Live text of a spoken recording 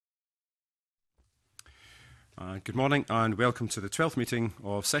Good morning and welcome to the 12th meeting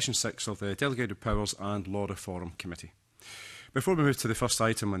of Session 6 of the Delegated Powers and Law Reform Committee. Before we move to the first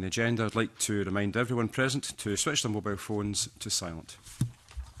item on the agenda, I'd like to remind everyone present to switch their mobile phones to silent.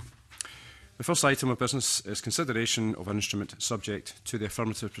 The first item of business is consideration of an instrument subject to the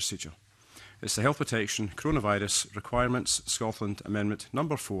affirmative procedure. It's the Health Protection Coronavirus Requirements Scotland Amendment No.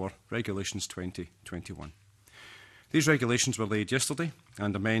 4, Regulations 2021. These regulations were laid yesterday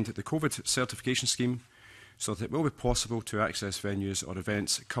and amend the COVID certification scheme so that it will be possible to access venues or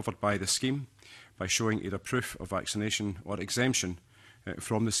events covered by the scheme by showing either proof of vaccination or exemption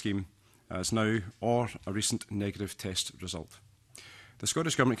from the scheme as now or a recent negative test result. The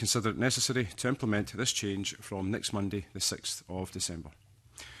Scottish Government considered it necessary to implement this change from next Monday, the 6th of December.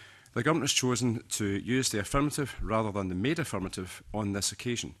 The Government has chosen to use the affirmative rather than the made affirmative on this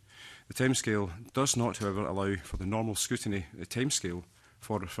occasion. The timescale does not, however, allow for the normal scrutiny timescale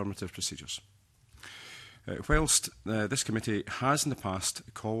for affirmative procedures. Whilst this committee has in the past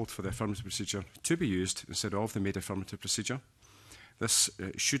called for the affirmative procedure to be used instead of the made affirmative procedure, this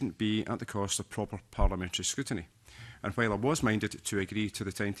shouldn't be at the cost of proper parliamentary scrutiny. And while I was minded to agree to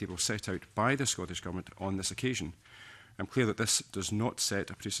the timetable set out by the Scottish Government on this occasion, I'm clear that this does not set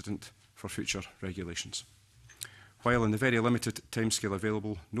a precedent for future regulations. While in the very limited timescale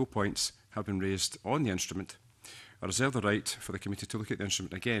available, no points have been raised on the instrument, I reserve the right for the committee to look at the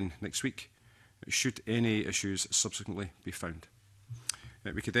instrument again next week should any issues subsequently be found.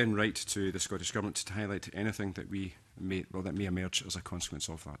 We could then write to the Scottish Government to highlight anything that may emerge as a consequence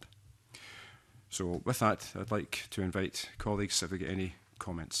of that. So with that, I'd like to invite colleagues if they get any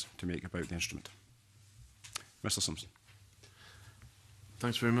comments to make about the instrument. Mr Simpson.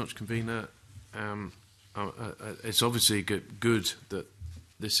 Thanks very much, Convener. It's obviously good that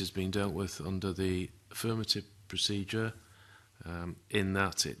this has been dealt with under the affirmative procedure, in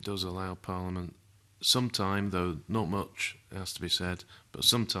that it does allow Parliament some time, though not much has to be said, but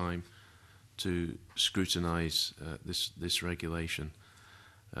some time to scrutinise this regulation.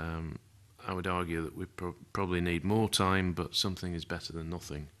 I would argue that we probably need more time, but something is better than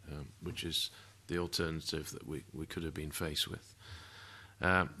nothing, which is the alternative that we could have been faced with.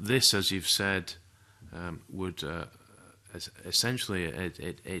 This, as you've said, would essentially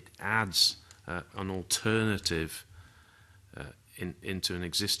it adds an alternative into an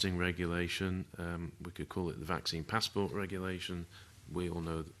existing regulation. We could call it the Vaccine Passport Regulation. We all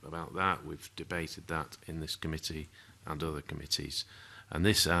know about that. We've debated that in this committee and other committees. And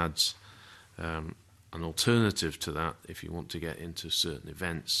this adds an alternative to that if you want to get into certain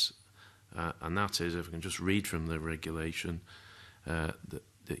events. And that is, if I can just read from the regulation,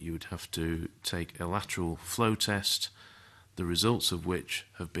 that you would have to take a lateral flow test, the results of which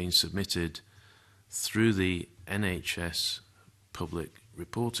have been submitted through the NHS public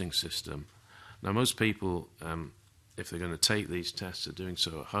reporting system. Now, most people, if they're going to take these tests, are doing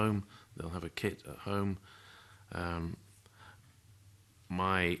so at home. They'll have a kit at home.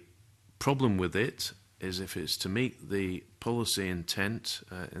 My problem with it is if it's to meet the policy intent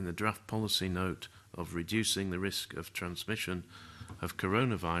in the draft policy note of reducing the risk of transmission of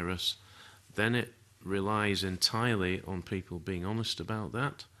coronavirus, then it relies entirely on people being honest about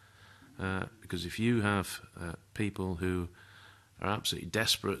that. Because if you have people who are absolutely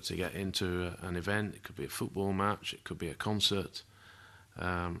desperate to get into an event, it could be a football match, it could be a concert,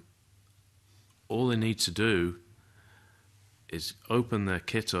 all they need to do is open their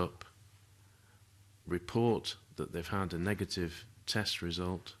kit up, report that they've had a negative test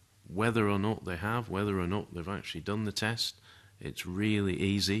result, whether or not they have, whether or not they've actually done the test. It's really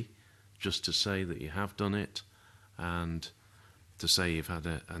easy just to say that you have done it and to say you've had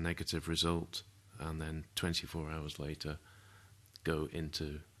a negative result, and then 24 hours later go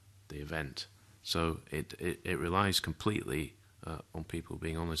into the event. So it relies completely on people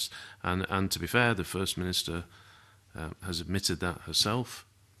being honest. And to be fair, the First Minister has admitted that herself,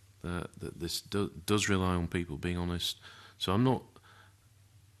 that this does rely on people being honest. So I'm not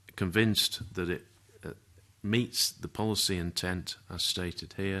convinced that it meets the policy intent as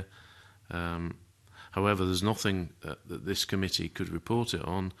stated here. However, there's nothing that this committee could report it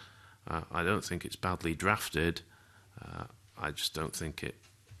on. I don't think it's badly drafted. I just don't think it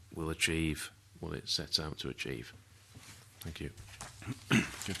will achieve what it sets out to achieve. Thank you.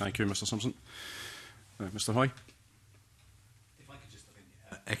 Thank you, Mr Simpson. Mr Hoy. If I could just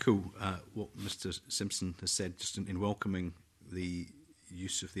echo what Mr Simpson has said, just in welcoming the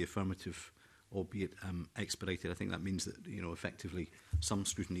use of the affirmative, albeit expedited. I think that means that, effectively some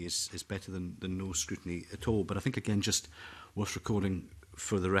scrutiny is better than no scrutiny at all. But I think, again, just worth recording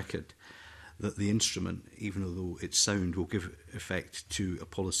for the record that the instrument, even though it's sound, will give effect to a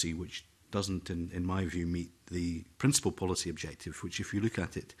policy which doesn't, in my view, meet the principal policy objective, which, if you look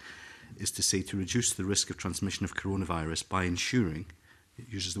at it, is to say to reduce the risk of transmission of coronavirus by ensuring, it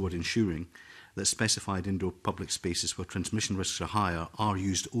uses the word ensuring, that specified indoor public spaces where transmission risks are higher are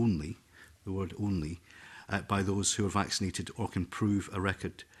used only, the word only, by those who are vaccinated or can prove a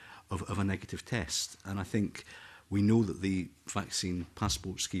record of a negative test. And I think we know that the vaccine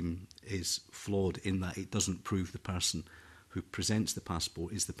passport scheme is flawed in that it doesn't prove the person who presents the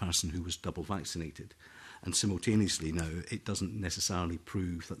passport is the person who was double vaccinated. And simultaneously now, it doesn't necessarily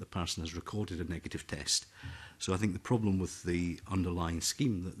prove that the person has recorded a negative test. So I think the problem with the underlying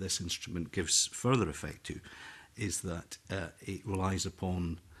scheme that this instrument gives further effect to is that it relies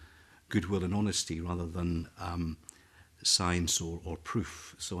upon goodwill and honesty rather than science or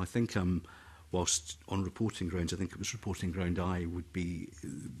proof. So I think whilst on reporting grounds, I think it was reporting ground I would be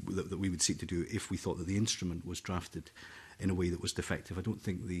that we would seek to do if we thought that the instrument was drafted in a way that was defective. I don't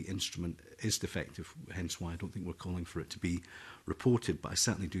think the instrument is defective, hence why I don't think we're calling for it to be reported, but I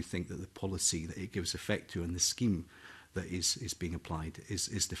certainly do think that the policy that it gives effect to and the scheme that is being applied is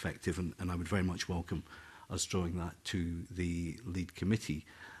defective, and I would very much welcome us drawing that to the lead committee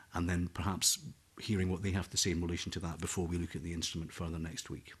and then perhaps hearing what they have to say in relation to that before we look at the instrument further next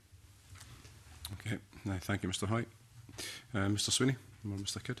week. Okay, thank you, Mr. Hoyt. Mr. Sweeney or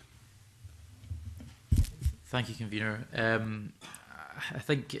Mr. Kidd? Thank you, Convener. I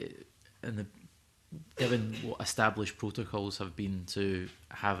think, given what established protocols have been to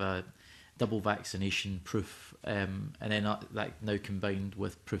have a double vaccination proof, and then that now combined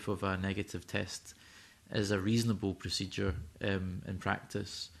with proof of a negative test, is a reasonable procedure in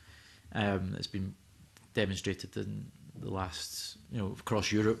practice. It's been demonstrated in the last,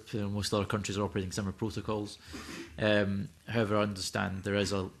 across Europe. Most other countries are operating similar protocols. However, I understand there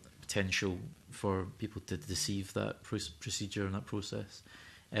is a potential for people to deceive that procedure and that process.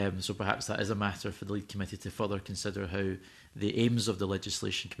 So perhaps that is a matter for the lead committee to further consider how the aims of the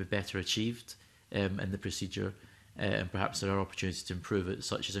legislation can be better achieved in the procedure, and perhaps there are opportunities to improve it,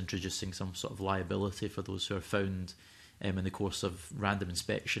 such as introducing some sort of liability for those who are found in the course of random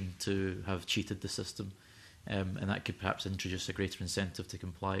inspection to have cheated the system, and that could perhaps introduce a greater incentive to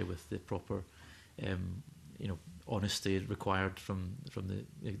comply with the proper honesty required from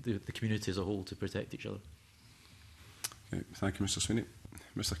the community as a whole to protect each other. Okay, thank you, Mr. Sweeney.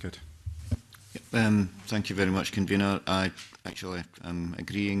 Mr. Kidd. Thank you very much, Convener. I actually am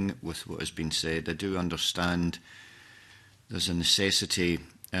agreeing with what has been said. I do understand there's a necessity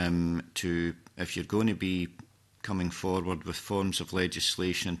to, if you're going to be coming forward with forms of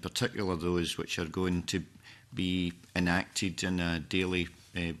legislation, in particular those which are going to be enacted on a daily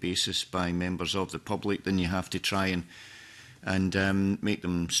basis by members of the public, then you have to try and make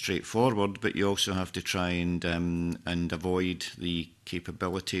them straightforward, but you also have to try and avoid the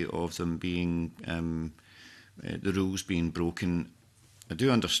capability of them being the rules being broken. I do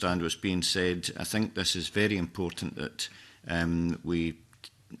understand what's being said. I think this is very important that we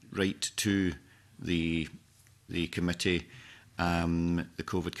write to the committee, the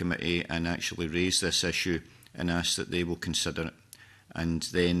COVID committee, and actually raise this issue and ask that they will consider it. And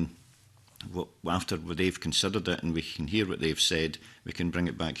then, after they've considered it and we can hear what they've said, we can bring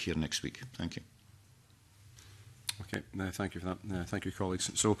it back here next week. Thank you. Okay, thank you for that. Thank you,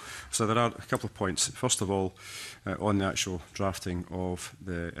 colleagues. So there are a couple of points. First of all, on the actual drafting of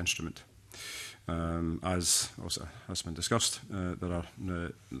the instrument. As has been discussed,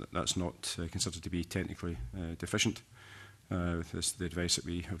 that's not considered to be technically deficient. This is the advice that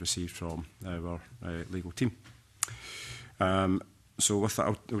we have received from our legal team. So with that,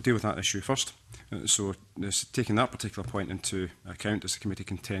 I'll deal with that issue first. So taking that particular point into account, is the committee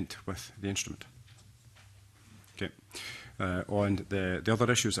content with the instrument? Okay. On the other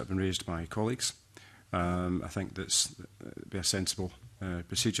issues that have been raised by colleagues, I think that's be a sensible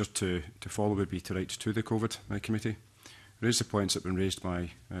procedure to follow would be to write to the COVID committee, raise the points that have been raised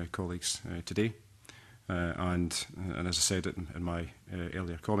by colleagues today, and as I said in my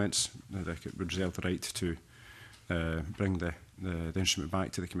earlier comments, that I would reserve the right to bring the instrument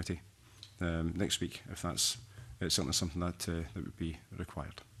back to the committee next week if that's certainly something that would be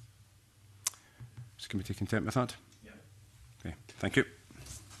required. Is the committee content with that? Yeah. Okay, thank you.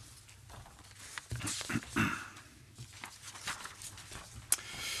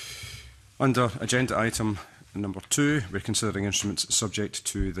 Under agenda item number 2, we're considering instruments subject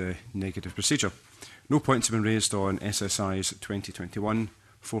to the negative procedure. No points have been raised on SSIs 2021,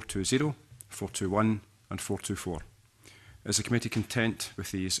 420, 421 and 424. Is the committee content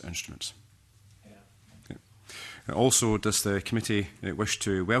with these instruments? Yeah. Okay. Also, does the committee wish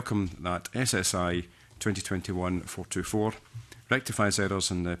to welcome that SSI 2021-424 rectifies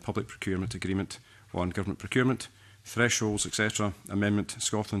errors in the public procurement agreement on government procurement, thresholds, etc. Amendment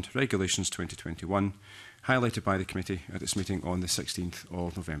Scotland Regulations 2021, highlighted by the committee at its meeting on the 16th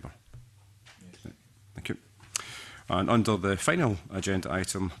of November. Yes. Thank you. And under the final agenda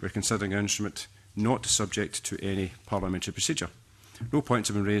item, we're considering an instrument not subject to any parliamentary procedure. No points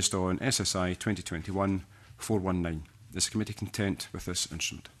have been raised on SSI 2021-419. Is the committee content with this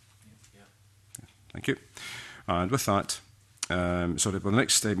instrument? Yeah. Thank you. And with that, the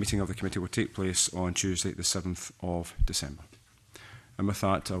next meeting of the committee will take place on Tuesday, the 7th of December. And with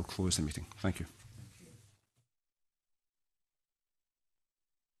that, I'll close the meeting. Thank you.